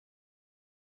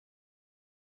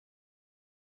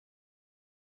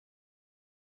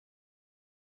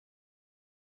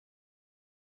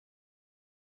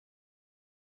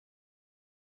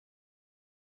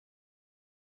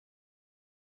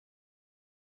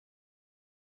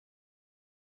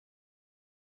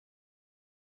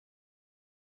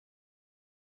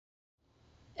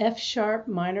F sharp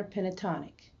minor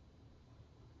pentatonic,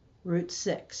 root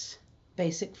 6,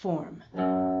 basic form.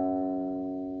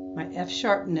 My F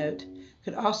sharp note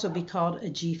could also be called a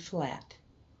G flat.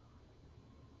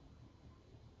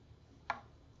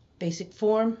 Basic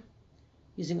form,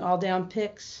 using all down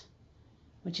picks.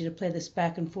 I want you to play this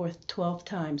back and forth 12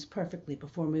 times perfectly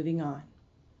before moving on.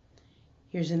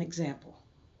 Here's an example.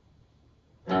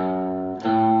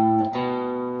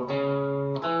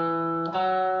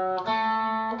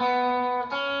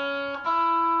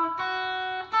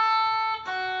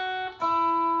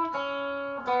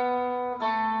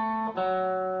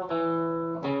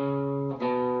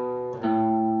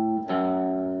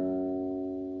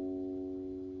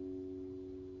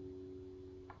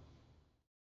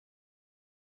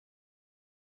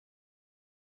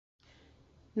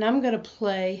 Now I'm going to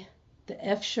play the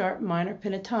F sharp minor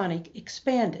pentatonic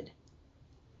expanded.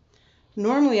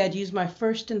 Normally I'd use my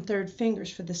first and third fingers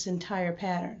for this entire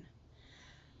pattern,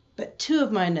 but 2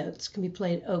 of my notes can be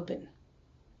played open.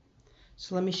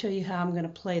 So let me show you how I'm going to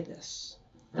play this.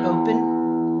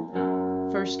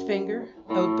 Open, first finger,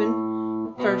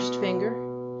 open, first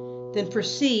finger, then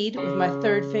proceed with my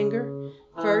third finger,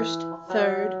 first,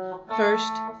 third,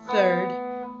 first, third,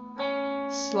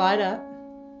 slide up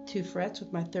 2 frets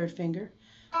with my third finger,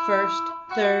 first,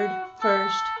 third,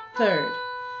 first, third,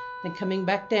 then coming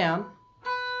back down,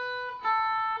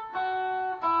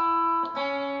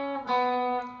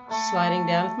 sliding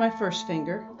down with my first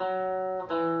finger,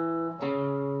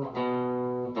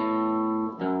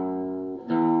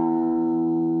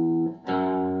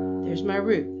 there's my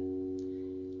root.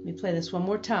 Let me play this one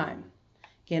more time.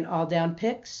 Again, all down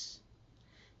picks.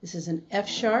 This is an F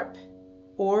sharp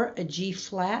or a G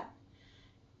flat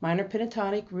minor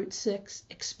pentatonic root 6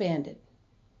 expanded.